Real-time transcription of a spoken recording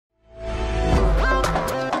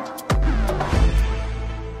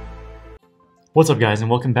What's up guys, and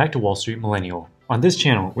welcome back to Wall Street Millennial. On this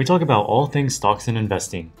channel, we talk about all things stocks and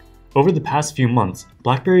investing. Over the past few months,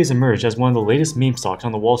 BlackBerry has emerged as one of the latest meme stocks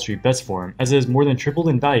on the Wall Street Bets forum, as it has more than tripled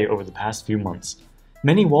in value over the past few months.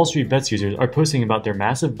 Many Wall Street Bets users are posting about their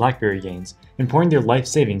massive BlackBerry gains and pouring their life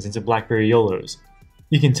savings into BlackBerry YOLOs.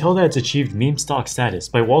 You can tell that it's achieved meme stock status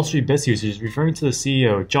by Wall Street Bets users referring to the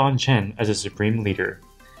CEO John Chen as a supreme leader.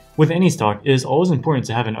 With any stock, it is always important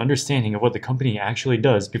to have an understanding of what the company actually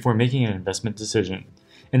does before making an investment decision.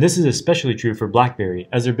 And this is especially true for BlackBerry,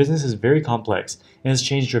 as their business is very complex and has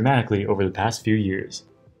changed dramatically over the past few years.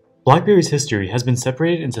 BlackBerry's history has been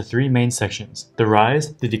separated into three main sections: the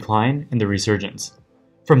rise, the decline, and the resurgence.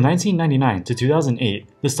 From 1999 to 2008,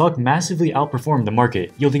 the stock massively outperformed the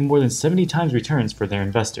market, yielding more than 70 times returns for their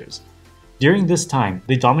investors. During this time,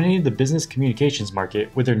 they dominated the business communications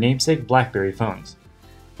market with their namesake BlackBerry phones.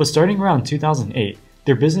 But starting around 2008,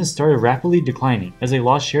 their business started rapidly declining as they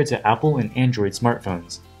lost share to Apple and Android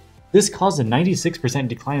smartphones. This caused a 96%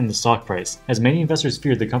 decline in the stock price, as many investors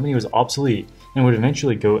feared the company was obsolete and would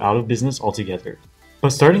eventually go out of business altogether.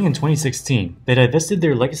 But starting in 2016, they divested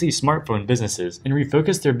their legacy smartphone businesses and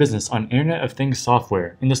refocused their business on Internet of Things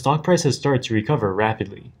software, and the stock price has started to recover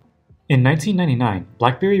rapidly. In 1999,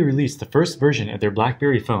 BlackBerry released the first version of their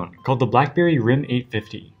BlackBerry phone, called the BlackBerry RIM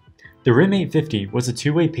 850. The RIM 850 was a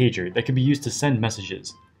two-way pager that could be used to send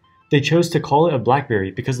messages. They chose to call it a BlackBerry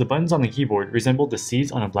because the buttons on the keyboard resembled the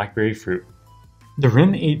seeds on a blackberry fruit. The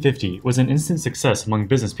RIM 850 was an instant success among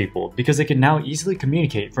business people because they could now easily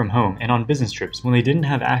communicate from home and on business trips when they didn't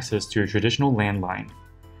have access to a traditional landline.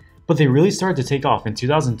 But they really started to take off in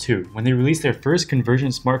 2002 when they released their first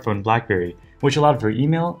convergent smartphone BlackBerry, which allowed for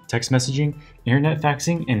email, text messaging, internet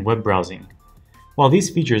faxing, and web browsing. While these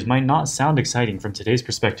features might not sound exciting from today's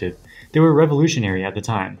perspective, they were revolutionary at the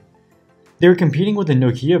time. They were competing with the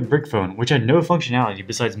Nokia brick phone, which had no functionality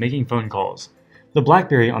besides making phone calls. The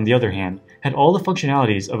BlackBerry, on the other hand, had all the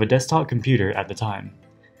functionalities of a desktop computer at the time.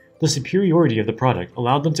 The superiority of the product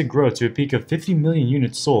allowed them to grow to a peak of 50 million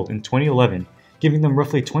units sold in 2011, giving them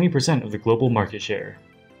roughly 20% of the global market share.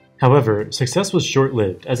 However, success was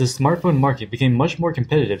short-lived as the smartphone market became much more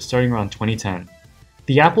competitive starting around 2010.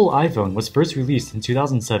 The Apple iPhone was first released in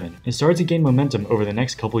 2007 and started to gain momentum over the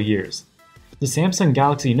next couple years. The Samsung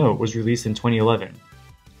Galaxy Note was released in 2011.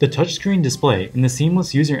 The touchscreen display and the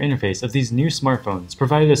seamless user interface of these new smartphones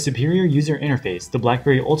provided a superior user interface the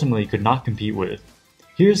BlackBerry ultimately could not compete with.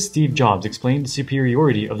 Here's Steve Jobs explaining the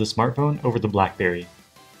superiority of the smartphone over the BlackBerry.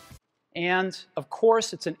 And of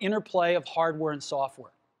course, it's an interplay of hardware and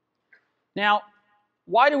software. Now,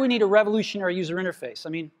 why do we need a revolutionary user interface? I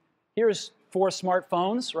mean, here's four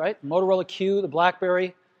smartphones, right? Motorola Q, the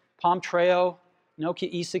BlackBerry, Palm Treo,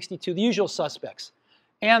 Nokia E62, the usual suspects.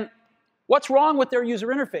 And what's wrong with their user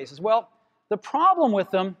interfaces? Well, the problem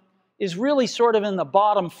with them is really sort of in the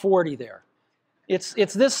bottom 40 there. It's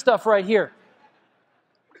this stuff right here.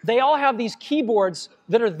 They all have these keyboards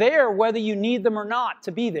that are there whether you need them or not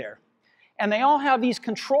to be there. And they all have these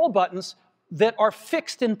control buttons that are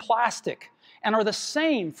fixed in plastic and are the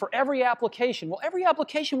same for every application. Well, every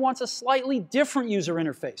application wants a slightly different user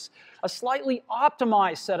interface, a slightly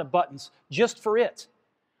optimized set of buttons just for it.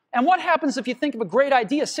 And what happens if you think of a great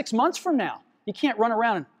idea 6 months from now? You can't run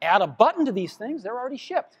around and add a button to these things. They're already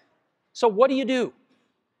shipped. So what do?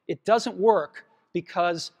 It doesn't work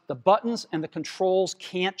because the buttons and the controls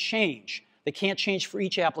can't change. They can't change for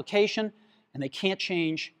each application, and they can't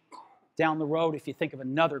change down the road if you think of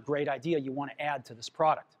another great idea you want to add to this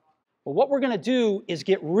product. But what we're going to do is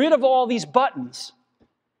get rid of all these buttons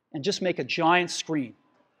and just make a giant screen.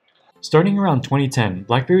 Starting around 2010,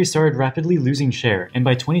 BlackBerry started rapidly losing share, and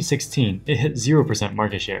by 2016, it hit 0%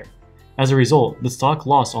 market share. As a result, the stock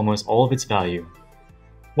lost almost all of its value.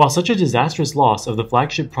 While such a disastrous loss of the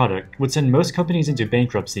flagship product would send most companies into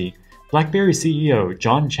bankruptcy, BlackBerry CEO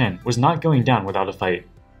John Chen was not going down without a fight.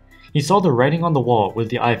 He saw the writing on the wall with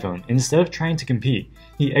the iPhone, and instead of trying to compete,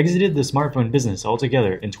 he exited the smartphone business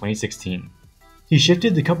altogether in 2016. He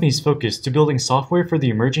shifted the company's focus to building software for the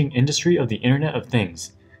emerging industry of the Internet of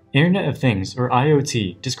Things. Internet of Things, or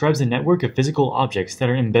IoT, describes a network of physical objects that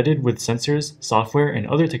are embedded with sensors, software, and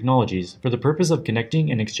other technologies for the purpose of connecting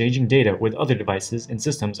and exchanging data with other devices and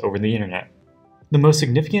systems over the Internet. The most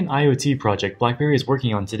significant IoT project BlackBerry is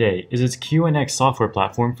working on today is its QNX software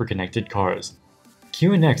platform for connected cars.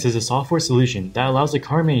 QNX is a software solution that allows a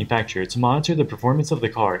car manufacturer to monitor the performance of the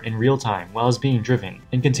car in real time while it's being driven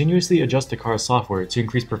and continuously adjust the car's software to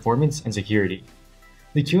increase performance and security.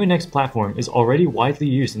 The QNX platform is already widely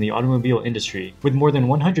used in the automobile industry, with more than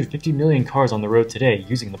 150 million cars on the road today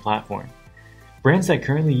using the platform. Brands that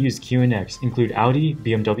currently use QNX include Audi,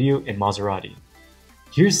 BMW, and Maserati.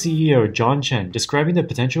 Here's CEO John Chen describing the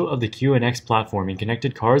potential of the QNX platform in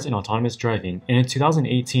connected cars and autonomous driving in a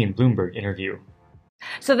 2018 Bloomberg interview.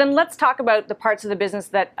 So then let's talk about the parts of the business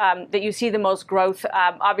that you see the most growth.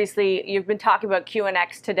 Obviously, you've been talking about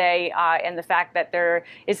QNX today and the fact that there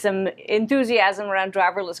is some enthusiasm around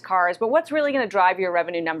driverless cars. But what's really going to drive your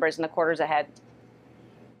revenue numbers in the quarters ahead?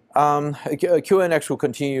 QNX will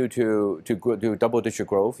continue to do double-digit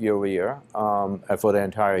growth year over year for the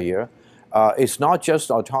entire year. It's not just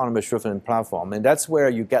autonomous driven platform, and that's where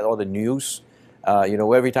you get all the news.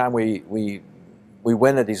 Every time we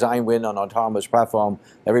win a design win on autonomous platform,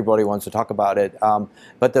 everybody wants to talk about it.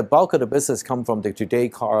 But the bulk of the business comes from the today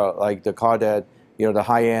car, like the car that, the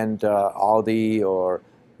high-end Audi or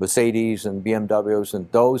Mercedes and BMWs and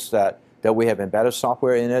those that we have embedded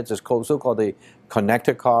software in it. It's so-called the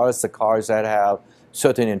connected cars, the cars that have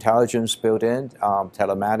certain intelligence built in,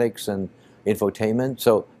 telematics and infotainment.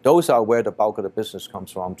 So those are where the bulk of the business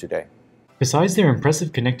comes from today. Besides their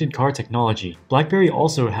impressive connected car technology, BlackBerry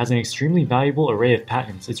also has an extremely valuable array of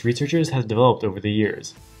patents its researchers have developed over the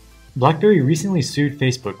years. BlackBerry recently sued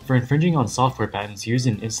Facebook for infringing on software patents used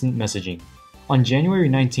in instant messaging. On January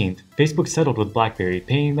 19th, Facebook settled with BlackBerry,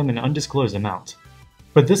 paying them an undisclosed amount.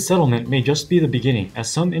 But this settlement may just be the beginning, as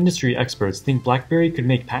some industry experts think BlackBerry could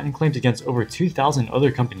make patent claims against over 2,000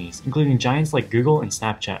 other companies, including giants like Google and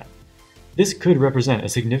Snapchat. This could represent a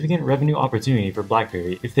significant revenue opportunity for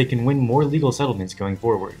BlackBerry if they can win more legal settlements going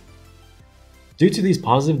forward. Due to these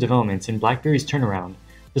positive developments in BlackBerry's turnaround,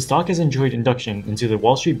 the stock has enjoyed induction into the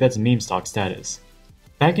Wall Street Bets meme stock status.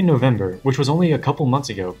 Back in November, which was only a couple months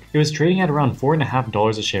ago, it was trading at around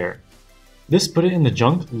 $4.50 a share. This put it in the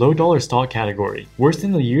junk, low-dollar stock category, worse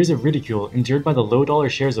than the years of ridicule endured by the low-dollar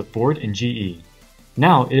shares of Ford and GE.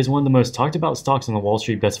 Now, it is one of the most talked about stocks on the Wall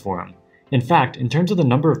Street Bets forum. In fact, in terms of the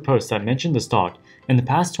number of posts that mention the stock, in the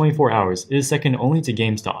past 24 hours, it is second only to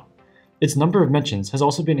GameStop. Its number of mentions has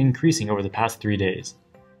also been increasing over the past 3 days.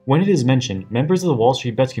 When it is mentioned, members of the Wall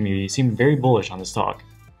Street Bets community seem very bullish on the stock.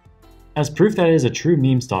 As proof that it is a true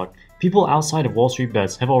meme stock, people outside of Wall Street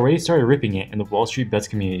Bets have already started ripping it in the Wall Street Bets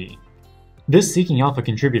community. This Seeking Alpha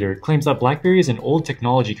contributor claims that BlackBerry is an old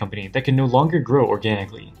technology company that can no longer grow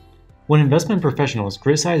organically. When investment professionals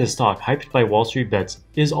criticize a stock hyped by Wall Street Bets,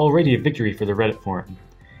 it is already a victory for the Reddit forum.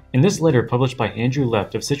 In this letter published by Andrew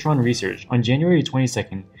Left of Citron Research on January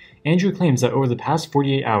 22nd, Andrew claims that over the past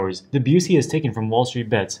 48 hours, the abuse he has taken from Wall Street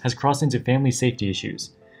Bets has crossed into family safety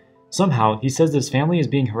issues. Somehow, he says that his family is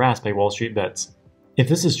being harassed by Wall Street Bets. If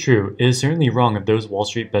this is true, it is certainly wrong of those Wall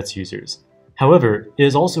Street Bets users. However, it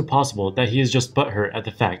is also possible that he is just butthurt at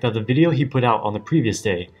the fact that the video he put out on the previous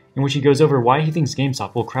day, in which he goes over why he thinks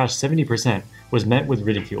GameStop will crash 70%, was met with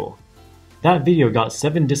ridicule. That video got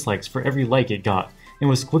 7 dislikes for every like it got, and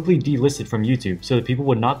was quickly delisted from YouTube so that people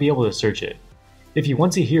would not be able to search it. If you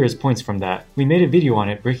want to hear his points from that, we made a video on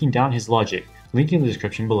it breaking down his logic, link in the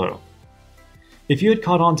description below. If you had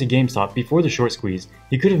caught on to GameStop before the short squeeze,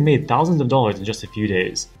 he could have made thousands of dollars in just a few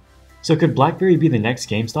days. So could BlackBerry be the next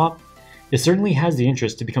GameStop? It certainly has the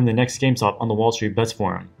interest to become the next GameStop on the Wall Street Bets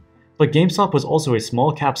forum. But GameStop was also a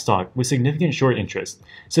small cap stock with significant short interest,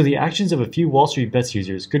 so the actions of a few Wall Street Bets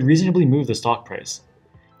users could reasonably move the stock price.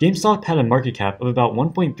 GameStop had a market cap of about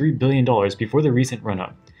 $1.3 billion before the recent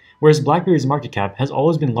run-up, whereas BlackBerry's market cap has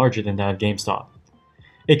always been larger than that of GameStop.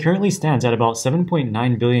 It currently stands at about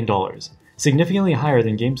 $7.9 billion, significantly higher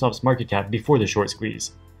than GameStop's market cap before the short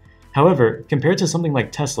squeeze. However, compared to something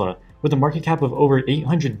like Tesla, with a market cap of over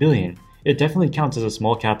 $800 billion, it definitely counts as a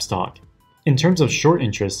small cap stock. In terms of short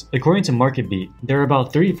interest, according to MarketBeat, there are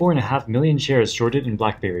about 34.5 million shares shorted in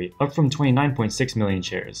BlackBerry, up from 29.6 million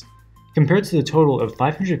shares. Compared to the total of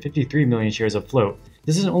 553 million shares of float,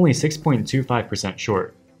 this is only 6.25%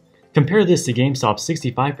 short. Compare this to GameStop's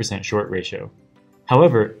 65% short ratio.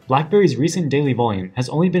 However, BlackBerry's recent daily volume has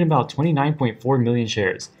only been about 29.4 million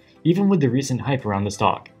shares, even with the recent hype around the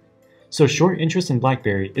stock. So short interest in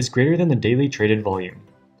BlackBerry is greater than the daily traded volume.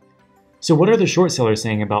 So what are the short sellers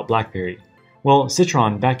saying about BlackBerry? Well,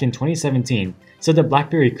 Citron back in 2017 said that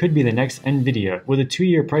BlackBerry could be the next Nvidia with a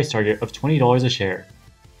 2-year price target of $20 a share.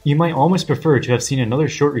 You might almost prefer to have seen another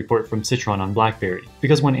short report from Citron on BlackBerry,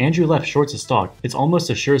 because when Andrew Left shorts a stock, it's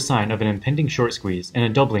almost a sure sign of an impending short squeeze and a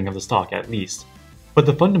doubling of the stock at least. But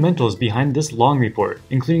the fundamentals behind this long report,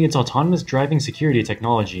 including its autonomous driving security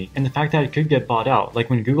technology and the fact that it could get bought out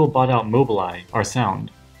like when Google bought out Mobileye, are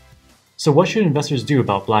sound. So what should investors do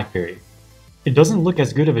about BlackBerry? It doesn't look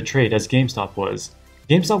as good of a trade as GameStop was.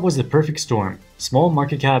 GameStop was the perfect storm: small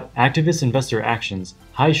market cap, activist investor actions,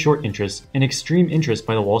 high short interest, and extreme interest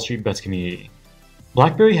by the Wall Street Bets community.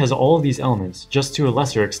 BlackBerry has all of these elements, just to a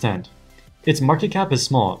lesser extent. Its market cap is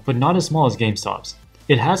small, but not as small as GameStop's.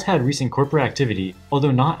 It has had recent corporate activity,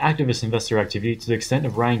 although not activist investor activity to the extent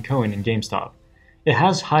of Ryan Cohen and GameStop. It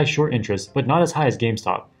has high short interest, but not as high as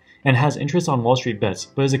GameStop, and has interest on Wall Street bets,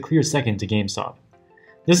 but is a clear second to GameStop.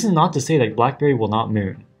 This is not to say that BlackBerry will not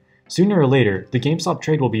moon. Sooner or later, the GameStop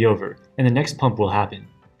trade will be over, and the next pump will happen.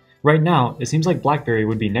 Right now, it seems like BlackBerry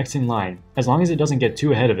would be next in line, as long as it doesn't get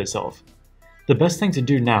too ahead of itself. The best thing to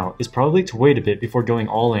do now is probably to wait a bit before going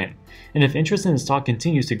all in, and if interest in the stock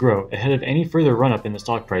continues to grow ahead of any further run-up in the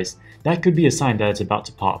stock price, that could be a sign that it's about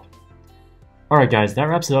to pop. Alright guys, that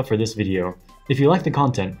wraps it up for this video. If you like the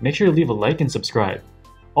content, make sure to leave a like and subscribe.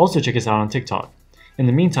 Also check us out on TikTok. In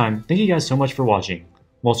the meantime, thank you guys so much for watching.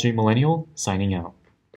 Wall Street Millennial, signing out.